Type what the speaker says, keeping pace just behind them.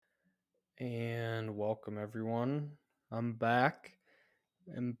And welcome everyone. I'm back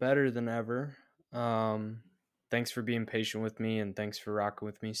and better than ever. Um, Thanks for being patient with me and thanks for rocking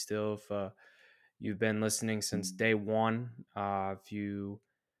with me still. If you've been listening since day one, if you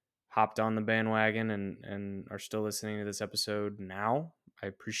hopped on the bandwagon and are still listening to this episode now, I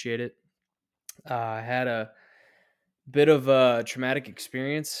appreciate it. I had a bit of a traumatic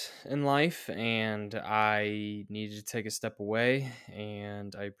experience in life and I needed to take a step away,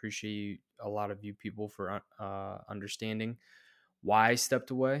 and I appreciate a lot of you people for understanding why I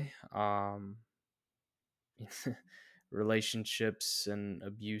stepped away. Relationships and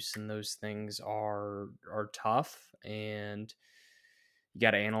abuse and those things are tough, and you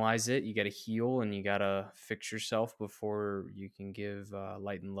got to analyze it, you got to heal, and you got to fix yourself before you can give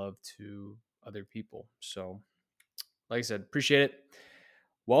light and love to other people. So like I said, appreciate it.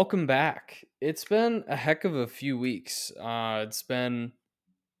 Welcome back. It's been a heck of a few weeks. It's been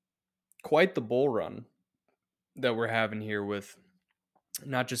quite the bull run that we're having here with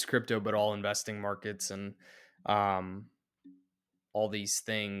not just crypto, but all investing markets and um, all these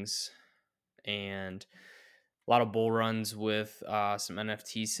things. And a lot of bull runs with some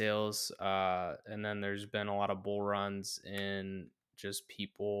NFT sales. And then there's been a lot of bull runs in just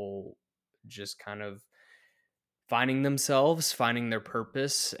people just kind of finding themselves, finding their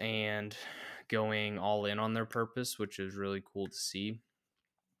purpose, and going all in on their purpose, which is really cool to see.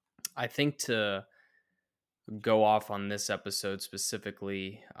 I think to go off on this episode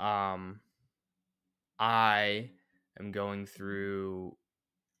specifically, I am going through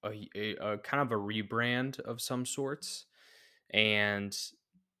a kind of a rebrand of some sorts, and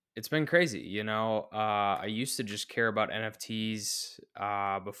it's been crazy. I used to just care about NFTs.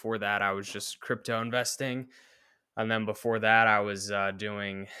 Before that, I was just crypto investing. And then before that, I was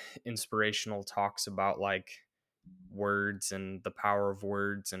doing inspirational talks about like words and the power of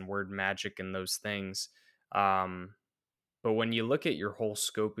words and word magic and those things. Um, but when you look at your whole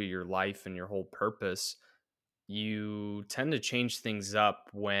scope of your life and your whole purpose, you tend to change things up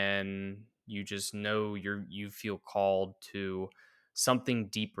when you just know you feel called to something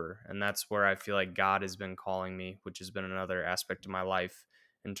deeper. And that's where I feel like God has been calling me, which has been another aspect of my life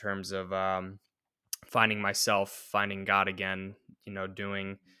in terms of finding myself, finding God again,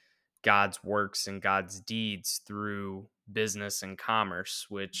 doing God's works and God's deeds through business and commerce,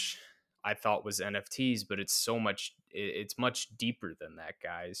 which I thought was NFTs, but it's much deeper than that,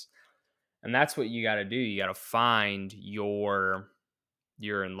 guys. And that's what you got to do. You got to find your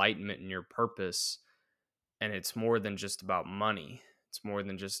enlightenment and your purpose, and it's more than just about money. It's more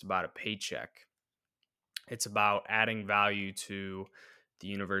than just about a paycheck. It's about adding value to the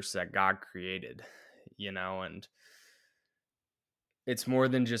universe that God created, and it's more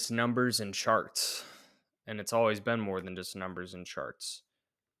than just numbers and charts. And it's always been more than just numbers and charts.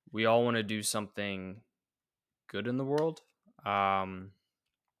 We all want to do something good in the world. Um,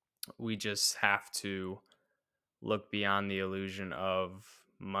 we just have to look beyond the illusion of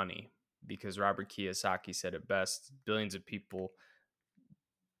money, because Robert Kiyosaki said it best: billions of people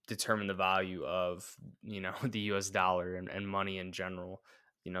determine the value of, the US dollar and money in general.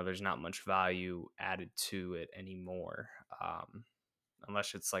 There's not much value added to it anymore.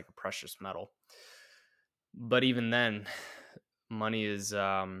 Unless it's like a precious metal. But even then, money is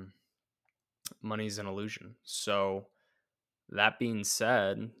money's an illusion. So that being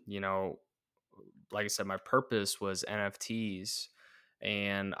said, like I said, my purpose was NFTs,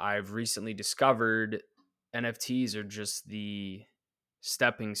 and I've recently discovered NFTs are just the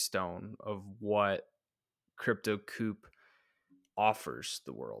stepping stone of what Crypto Coop offers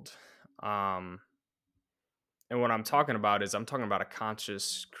the world. And what I'm talking about is I'm talking about a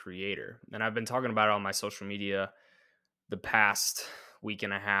conscious creator. And I've been talking about it on my social media the past week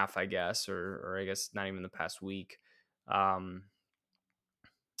and a half, I guess, or I guess not even the past week. Um,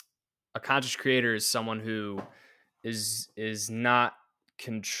 a conscious creator is someone who is not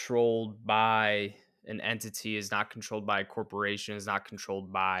controlled by an entity, is not controlled by a corporation, is not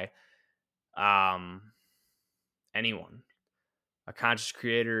controlled by um, anyone. A conscious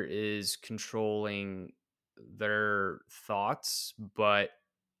creator is controlling their thoughts, but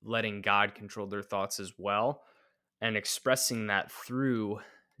letting God control their thoughts as well, and expressing that through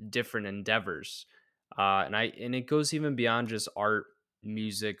different endeavors. And it goes even beyond just art,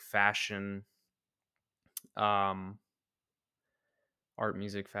 music, fashion, um, art,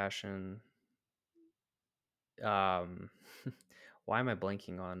 music, fashion. Um, why am I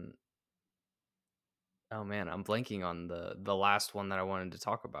blanking on? Oh man, I'm blanking on the last one that I wanted to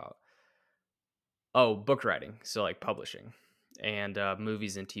talk about. Oh, book writing. So like publishing and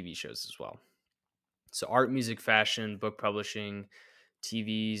movies and TV shows as well. So art, music, fashion, book publishing,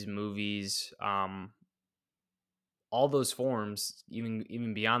 TVs, movies, all those forms,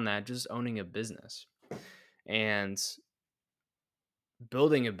 even beyond that, just owning a business and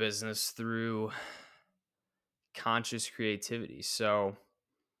building a business through conscious creativity. So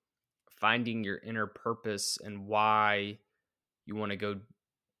finding your inner purpose and why you want to go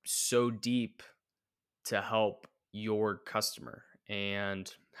so deep to help your customer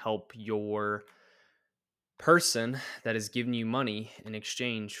and help your person that is giving you money in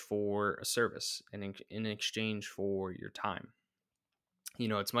exchange for a service and in exchange for your time.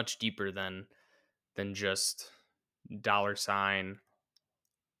 It's much deeper than just dollar sign,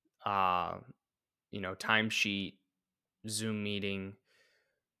 uh, timesheet, Zoom meeting,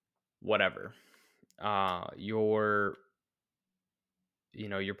 whatever. Your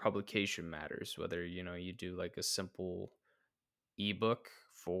your publication matters, whether you do like a simple ebook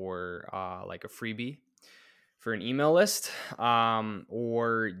for like a freebie for an email list,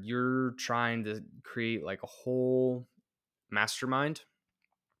 or you're trying to create like a whole mastermind,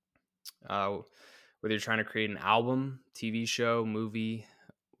 uh, whether you're trying to create an album, TV show, movie,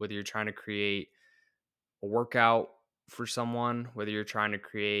 whether you're trying to create a workout for someone, whether you're trying to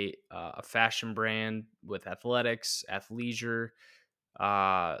create a fashion brand with athletics, athleisure,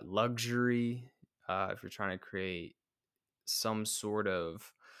 luxury, if you're trying to create some sort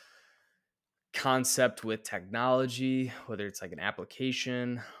of concept with technology, whether it's like an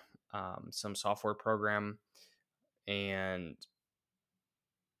application, some software program, and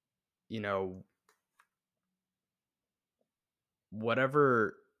you know,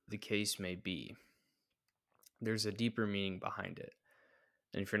 whatever the case may be, there's a deeper meaning behind it.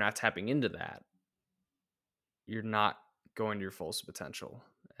 And if you're not tapping into that, you're not going to your fullest potential.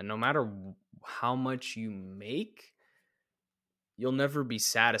 And no matter how much you make, you'll never be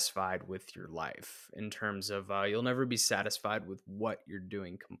satisfied with your life in terms of you'll never be satisfied with what you're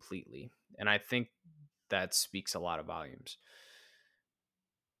doing completely. And I think that speaks a lot of volumes.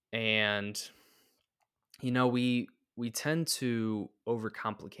 And we tend to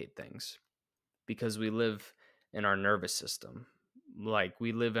overcomplicate things because we live in our nervous system. Like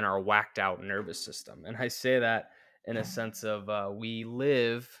we live in our whacked out nervous system. And I say that in a sense of we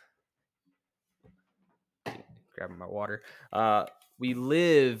live, grabbing my water, we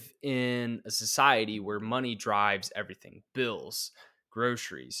live in a society where money drives everything: bills,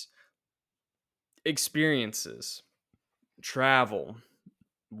 groceries, experiences, travel,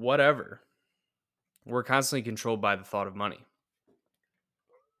 whatever. We're constantly controlled by the thought of money.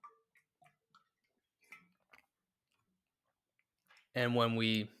 And when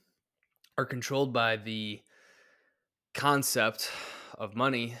we are controlled by the concept of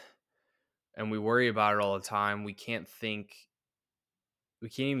money and we worry about it all the time, we can't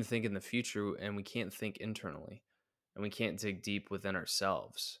even think in the future, and we can't think internally, and we can't dig deep within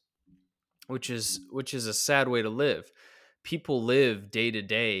ourselves, which is a sad way to live. People live day to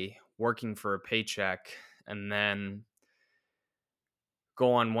day working for a paycheck and then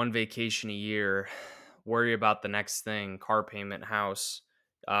go on one vacation a year, worry about the next thing, car payment, house,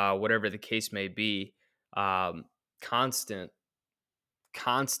 whatever the case may be. um, constant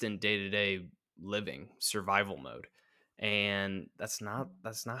constant day-to-day living, survival mode. And that's not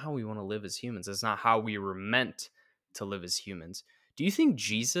how we want to live as humans. That's not how we were meant to live as humans. Do you think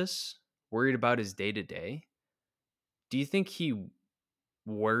Jesus worried about his day-to-day? Do you think he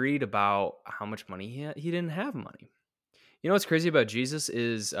worried about how much money he had? He didn't have money. What's crazy about Jesus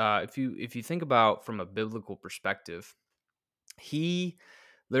is, if you think about from a biblical perspective, he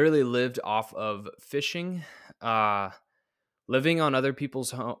literally lived off of fishing, living on other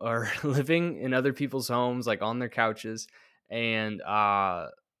people's or living in other people's homes, like on their couches, and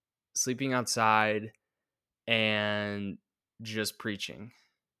sleeping outside, and just preaching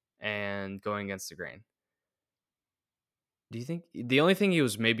and going against the grain. Do you think the only thing he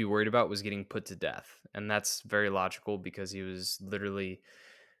was maybe worried about was getting put to death? And that's very logical because he was literally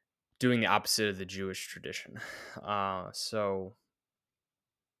doing the opposite of the Jewish tradition. So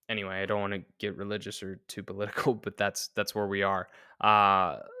anyway, I don't want to get religious or too political, but that's where we are.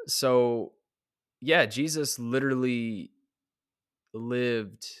 So yeah, Jesus literally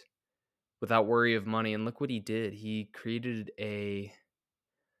lived without worry of money, and look what he did. He created a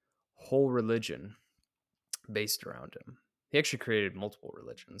whole religion based around him. He actually created multiple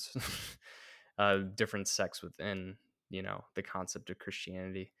religions, different sects within, the concept of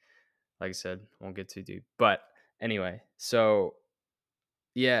Christianity. Like I said, won't get too deep. But anyway, so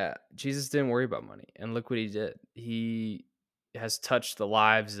yeah, Jesus didn't worry about money. And look what he did. He has touched the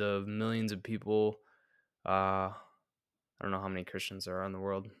lives of millions of people. I don't know how many Christians there are in the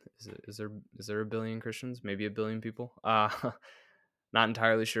world. Is there a billion Christians? Maybe a billion people. Not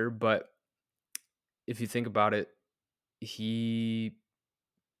entirely sure, but if you think about it, he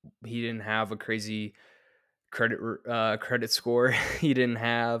he didn't have a crazy credit score. He didn't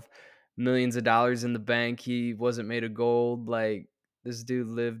have millions of dollars in the bank. He wasn't made of gold. Like, this dude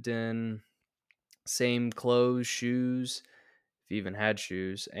lived in same clothes, shoes, if he even had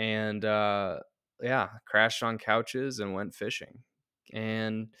shoes, and yeah, crashed on couches and went fishing.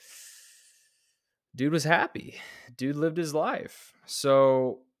 And dude was happy. Dude lived his life.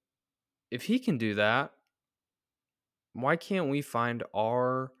 So if he can do that, why can't we find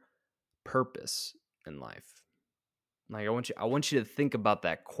our purpose in life? Like, I want you to think about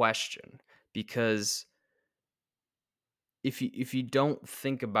that question, because if you don't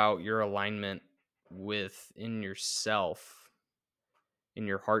think about your alignment within yourself, in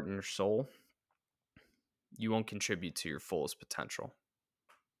your heart and your soul, you won't contribute to your fullest potential.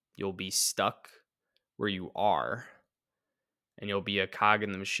 You'll be stuck where you are, and you'll be a cog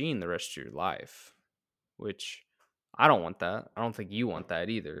in the machine the rest of your life, which I don't want that. I don't think you want that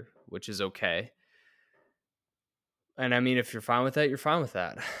either, which is okay. And I mean, if you're fine with that, you're fine with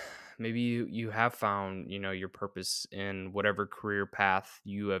that. Maybe you have found, your purpose in whatever career path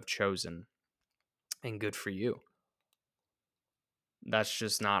you have chosen, and good for you. That's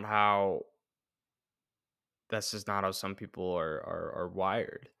just not how some people are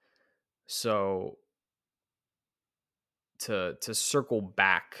wired. So to circle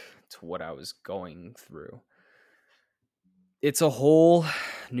back to what I was going through, it's a whole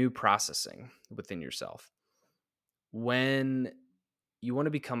new processing within yourself. When you want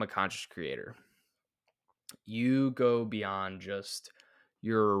to become a conscious creator, you go beyond just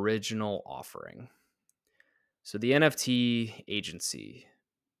your original offering. So the NFT agency,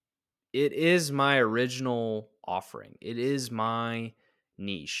 it is my original offering. It is my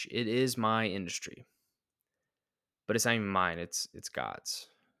niche. It is my industry. But it's not even mine. It's God's.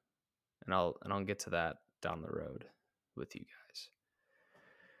 And I'll get to that down the road with you guys.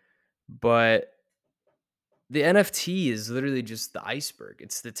 But the NFT is literally just the iceberg.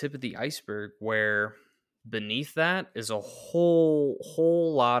 It's the tip of the iceberg, where beneath that is a whole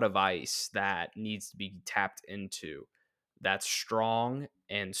lot of ice that needs to be tapped into. That's strong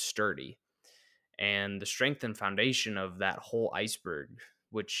and sturdy. And the strength and foundation of that whole iceberg,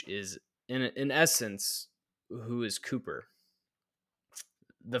 which is in essence who is Cooper.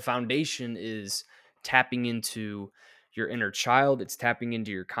 The foundation is tapping into your inner child. It's tapping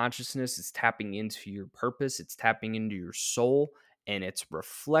into your consciousness. It's tapping into your purpose. It's tapping into your soul. And it's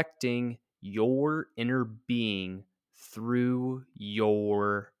reflecting your inner being through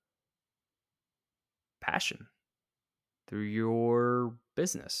your passion, through your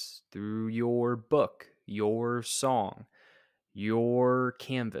business, through your book, your song, your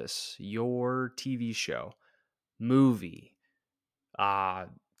canvas, your TV show, movie, uh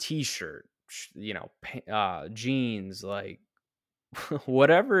t-shirt, jeans, like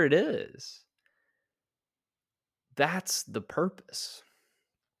whatever it is. That's the purpose.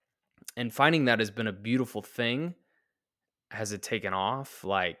 And finding that has been a beautiful thing. Has it taken off?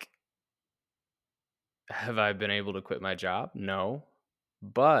 Like, have I been able to quit my job? No.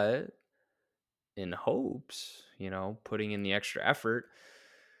 But in hopes, putting in the extra effort,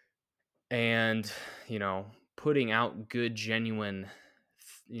 and, putting out good, genuine,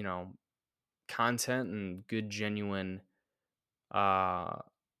 you know, content, and good, genuine uh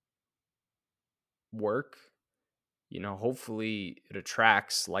work, hopefully it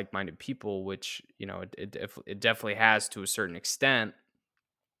attracts like-minded people, which, it definitely has to a certain extent.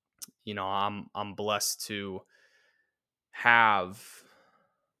 I'm blessed to have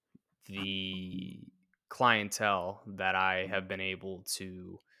the clientele that I have been able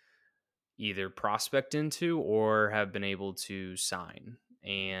to either prospect into or have been able to sign.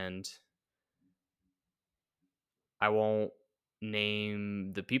 And I won't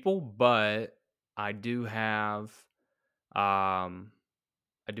name the people, but I do have um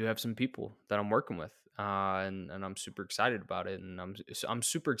some people that I'm working with, and I'm super excited about it, and I'm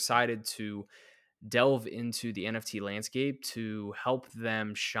super excited to delve into the NFT landscape to help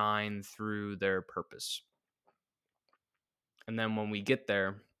them shine through their purpose. And then when we get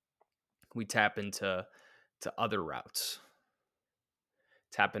there, we tap into other routes,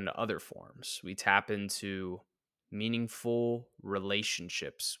 tap into other forms. We tap into meaningful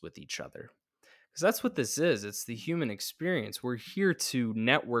relationships with each other. Because that's what this is. It's the human experience. We're here to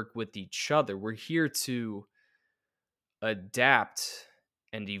network with each other. We're here to adapt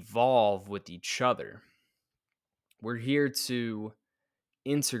and evolve with each other. We're here to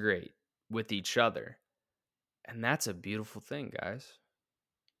integrate with each other. And that's a beautiful thing, guys.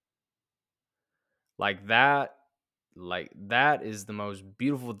 Like, that Like, that is the most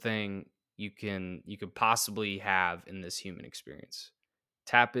beautiful thing you could possibly have in this human experience.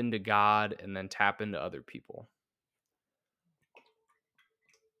 Tap into God and then tap into other people.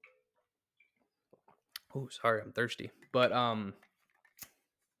 Oh, sorry, I'm thirsty. But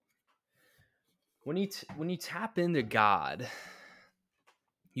when you tap into God,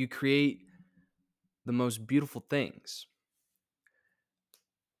 you create the most beautiful things.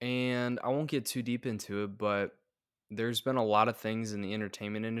 And I won't get too deep into it, but there's been a lot of things in the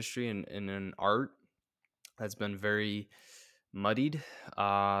entertainment industry and in art that's been very muddied.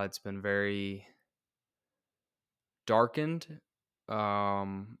 It's been very darkened.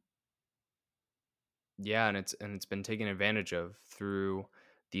 Um, yeah, and it's been taken advantage of through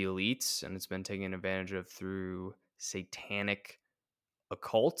the elites, and it's been taken advantage of through satanic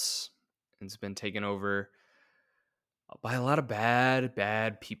occults. And it's been taken over by a lot of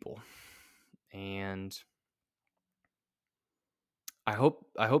bad people. And I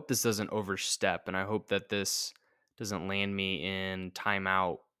hope this doesn't overstep, and I hope that this doesn't land me in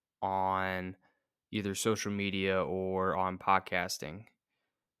timeout on either social media or on podcasting.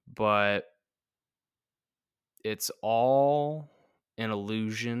 But it's all an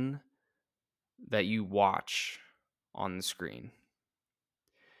illusion that you watch on the screen.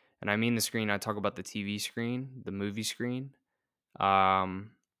 And I mean the screen, I talk about the TV screen, the movie screen. I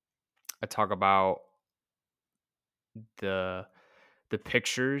talk about the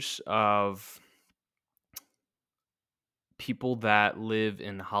pictures of people that live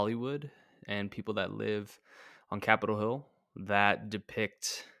in Hollywood and people that live on Capitol Hill that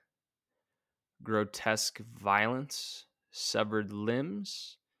depict grotesque violence, severed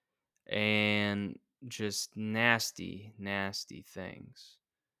limbs, and just nasty, nasty things.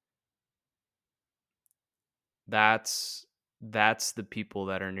 That's the people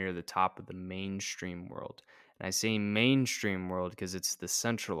that are near the top of the mainstream world. And I say mainstream world because it's the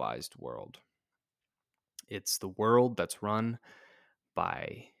centralized world. It's the world that's run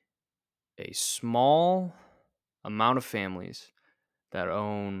by a small amount of families that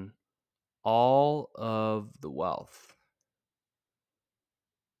own all of the wealth,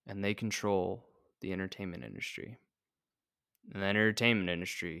 and they control the entertainment industry. And the entertainment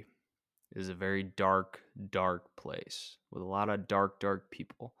industry is a very dark, dark place with a lot of dark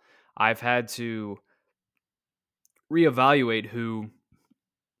people. I've had to reevaluate who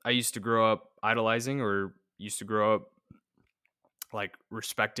I used to grow up idolizing or used to grow up like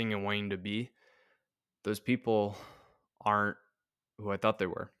respecting and wanting to be. Those people aren't who I thought they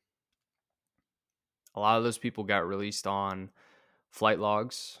were. A lot of those people got released on flight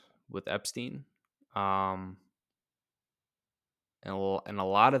logs with Epstein. Um, and a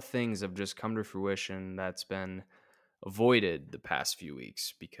lot of things have just come to fruition that's been avoided the past few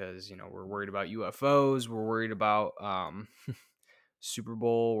weeks because, you know, we're worried about UFOs, we're worried about Super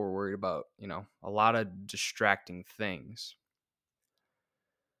Bowl, we're worried about, you know, a lot of distracting things.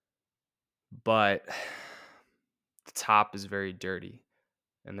 But the top is very dirty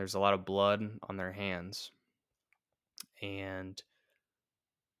and there's a lot of blood on their hands. And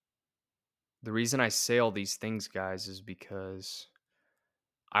the reason I say all these things, guys, is because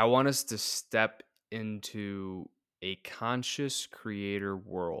I want us to step into a conscious creator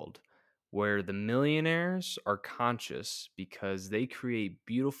world where the millionaires are conscious because they create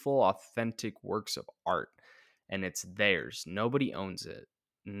beautiful, authentic works of art and it's theirs. Nobody owns it.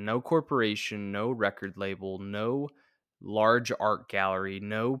 No corporation, no record label, no large art gallery,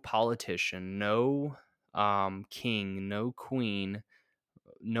 no politician, no king, no queen,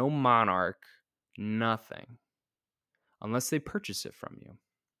 no monarch, nothing, unless they purchase it from you.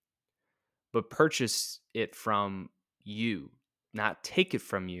 But purchase it from you, not take it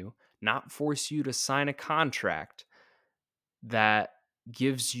from you, not force you to sign a contract that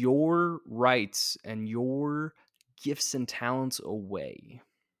gives your rights and your gifts and talents away.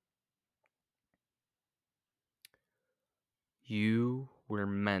 You were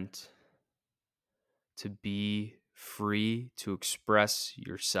meant to be free to express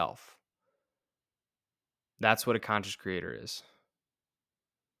yourself. That's what a conscious creator is.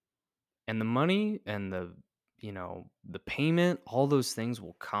 And the money and the, you know, the payment, all those things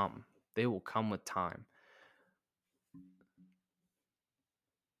will come. They will come with time.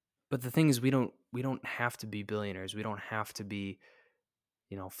 But the thing is, we don't have to be billionaires. We don't have to be,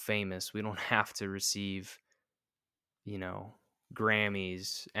 you know, famous. We don't have to receive, you know,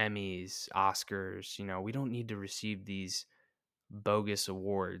 Grammys, Emmys, Oscars. You know, we don't need to receive these bogus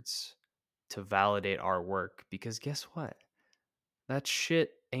awards to validate our work because guess what? That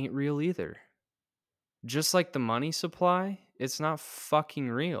shit ain't real either. Just like the money supply, it's not fucking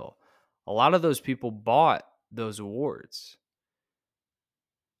real. A lot of those people bought those awards.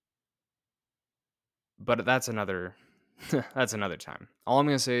 But that's another that's another time. All I'm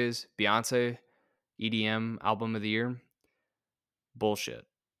gonna say is Beyonce EDM album of the year, bullshit.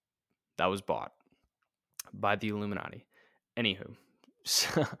 That was bought by the Illuminati. Anywho,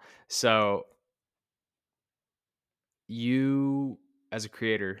 so you as a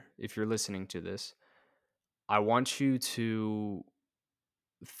creator, if you're listening to this, I want you to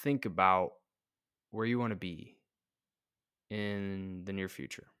think about where you want to be in the near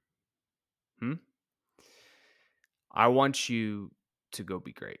future. Hmm? I want you to go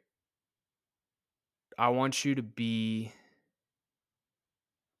be great. I want you to be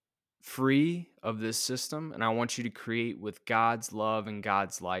free of this system, and I want you to create with God's love and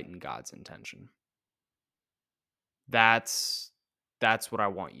God's light and God's intention. That's what I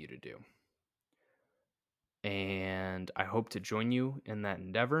want you to do. And I hope to join you in that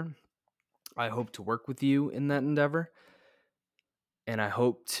endeavor. I hope to work with you in that endeavor. And I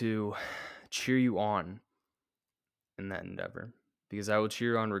hope to cheer you on in that endeavor, because I will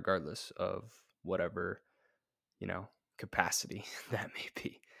cheer you on regardless of whatever, capacity that may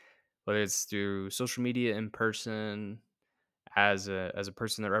be. Whether it's through social media, in person, as a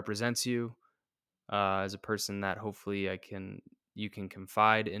person that represents you, as a person that hopefully you can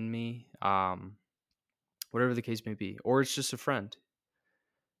confide in me, whatever the case may be, or it's just a friend,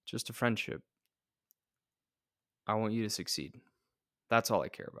 just a friendship. I want you to succeed. That's all I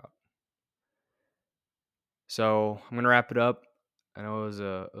care about. So I'm gonna wrap it up. I know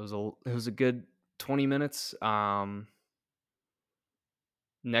it was a good 20 minutes.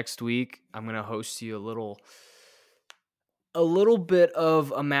 Next week I'm gonna host you a little bit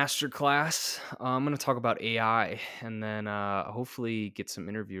of a master class. I'm gonna talk about AI, and then hopefully get some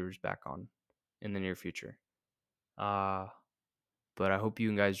interviewers back on in the near future. But I hope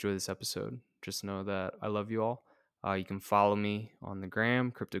you guys enjoy this episode. Just know that I love you all. You can follow me on the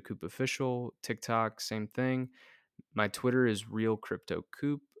gram, CryptoCoop Official, TikTok, same thing. My Twitter is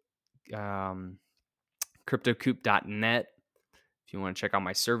RealCryptoCoop, CryptoCoop.net. If you want to check out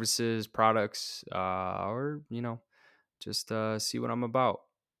my services, products, or, just see what I'm about,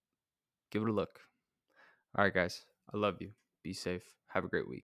 give it a look. All right, guys. I love you. Be safe. Have a great week.